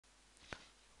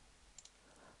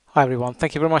Hi everyone,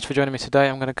 thank you very much for joining me today.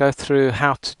 I'm going to go through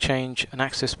how to change an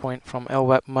access point from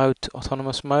LWAP mode to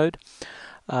autonomous mode.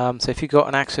 So if you've got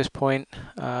an access point,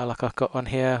 like I've got one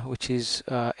here, which is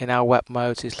in LWAP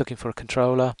mode, so it's looking for a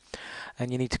controller,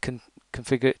 and you need to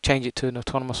change it to an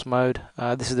autonomous mode.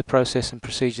 This is the process and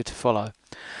procedure to follow.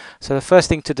 So the first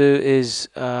thing to do is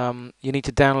you need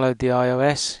to download the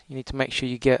iOS. You need to make sure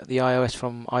you get the iOS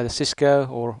from either Cisco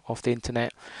or off the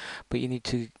internet, but you need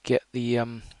to get the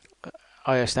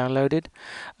iOS downloaded.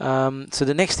 So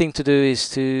the next thing to do is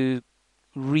to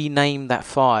rename that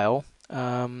file,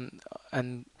 and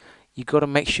you've got to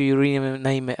make sure you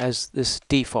rename it as this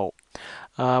default.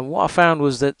 What I found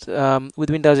was that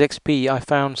with Windows XP I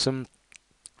found some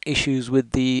issues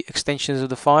with the extensions of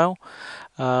the file.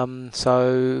 I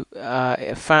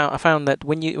found that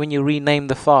when you rename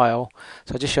the file,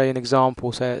 so I'll just show you an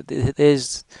example. So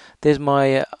there's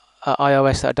my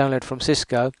iOS that I downloaded from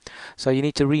Cisco. So you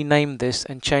need to rename this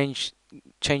and change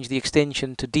the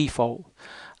extension to default.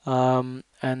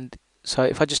 And so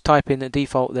if I just type in a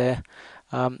default there,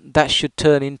 that should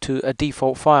turn into a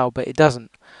default file, but it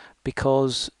doesn't,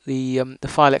 because the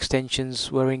file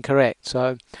extensions were incorrect.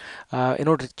 So in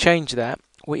order to change that,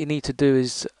 what you need to do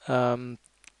is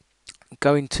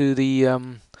go into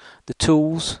the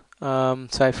tools.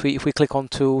 So if we click on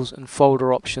tools and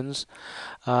folder options,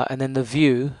 and then the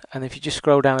view, and if you just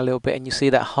scroll down a little bit and you see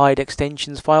that hide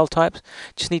extensions file types,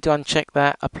 just need to uncheck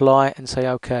that, apply, and say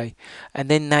OK. And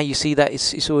then now you see that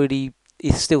it's already,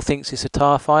 it still thinks it's a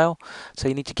tar file, so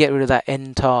you need to get rid of that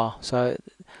end tar. So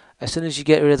as soon as you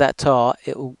get rid of that tar,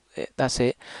 that's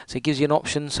it. So it gives you an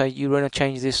option. So you want to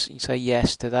change this, you say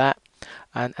yes to that,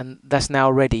 and that's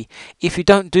now ready. If you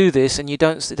don't do this and it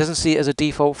doesn't see it as a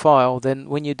default file, then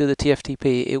when you do the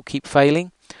TFTP, it will keep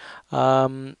failing.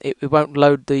 It won't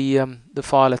load the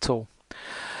file at all.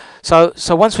 So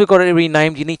once we've got it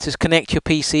renamed, you need to connect your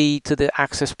PC to the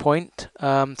access point.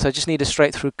 So just need a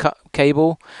straight through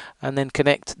cable, and then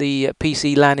connect the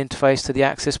PC LAN interface to the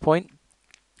access point.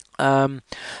 Then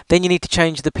you need to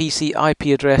change the PC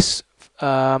IP address to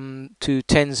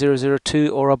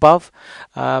 10.0.0.2 or above.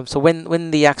 So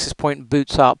when the access point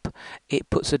boots up, it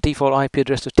puts a default IP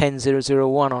address of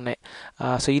 10.0.0.1 on it.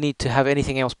 So you need to have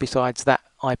anything else besides that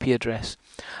IP address.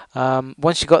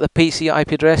 Once you've got the PC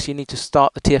IP address, you need to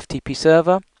start the TFTP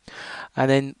server,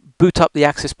 and then boot up the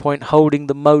access point holding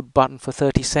the mode button for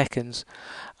 30 seconds.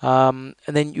 And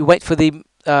then you wait for the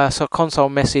console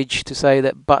message to say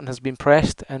that button has been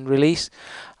pressed and release.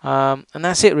 And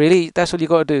that's it really. That's all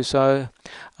you've got to do. So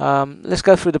let's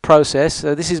go through the process.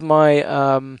 So this is my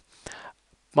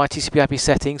my TCP IP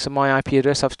settings, so my IP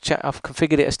address. I've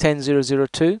configured it as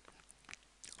 10.0.0.2.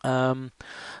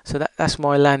 So that's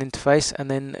my LAN interface, and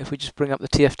then if we just bring up the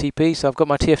TFTP, so I've got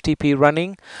my TFTP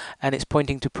running and it's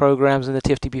pointing to programs in the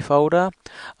TFTP folder,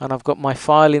 and I've got my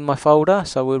file in my folder,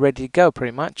 so we're ready to go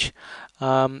pretty much.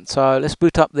 So let's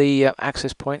boot up the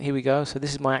access point. Here we go. So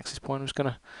this is my access point. I'm just going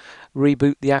to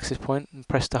reboot the access point and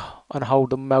press and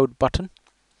hold the mode button.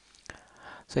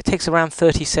 So it takes around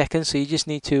 30 seconds, so you just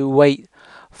need to wait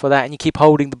for that, and you keep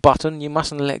holding the button. You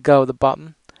mustn't let go of the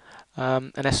button.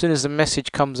 And as soon as the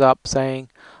message comes up saying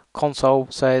console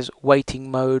says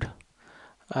waiting mode,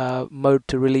 mode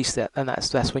to release that, and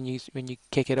that's when you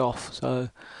kick it off. So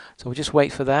we'll just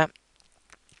wait for that,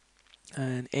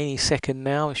 and any second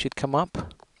now it should come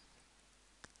up.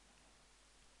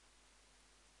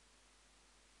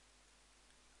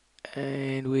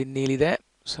 And we're nearly there.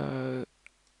 So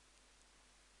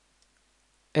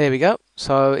there we go.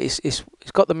 So it's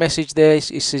got the message there. It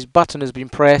says button has been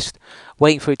pressed,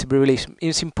 waiting for it to be released.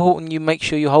 It's important you make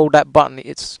sure you hold that button.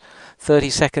 It's 30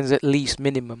 seconds at least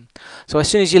minimum. So as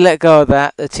soon as you let go of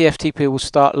that, the TFTP will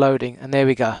start loading, and there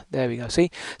we go. There we go. See?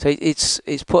 So it's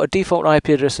put a default IP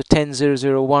address of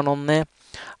 10.0.0.1 on there,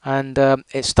 and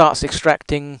it starts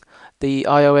extracting the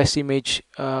iOS image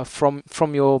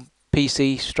from your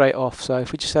PC straight off. So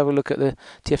if we just have a look at the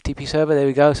TFTP server, there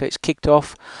we go. So it's kicked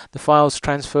off, the file's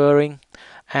transferring,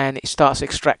 and it starts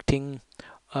extracting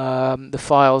the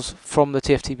files from the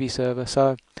TFTP server.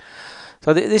 So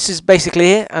this is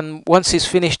basically it, and once it's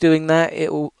finished doing that,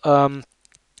 it will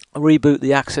reboot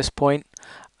the access point,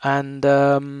 and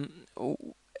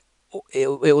it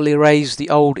will erase the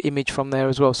old image from there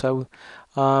as well. So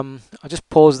I'll just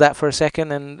pause that for a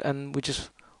second, and we just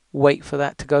wait for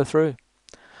that to go through.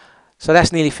 So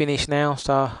that's nearly finished now.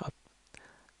 So I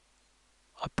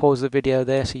paused the video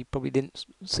there, so you probably didn't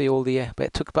see all the, but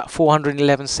it took about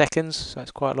 411 seconds, so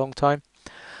it's quite a long time.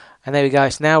 And there we go.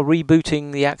 It's now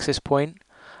rebooting the access point,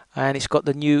 and it's got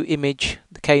the new image,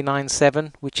 the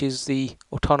K97, which is the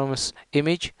autonomous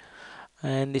image,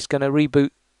 and it's going to reboot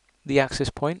the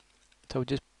access point. So we'll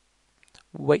just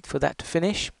wait for that to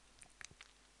finish.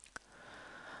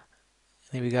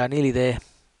 There we go, nearly there.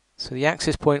 So the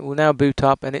access point will now boot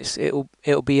up, and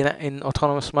it'll be in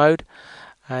autonomous mode,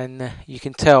 and you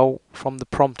can tell from the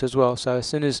prompt as well. So as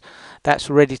soon as that's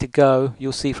ready to go,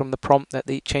 you'll see from the prompt that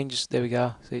it changes. There we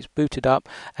go. So it's booted up,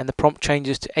 and the prompt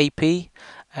changes to AP.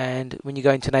 And when you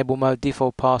go into enable mode,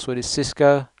 default password is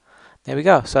Cisco. There we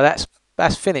go. So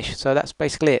that's finished. So that's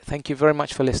basically it. Thank you very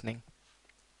much for listening.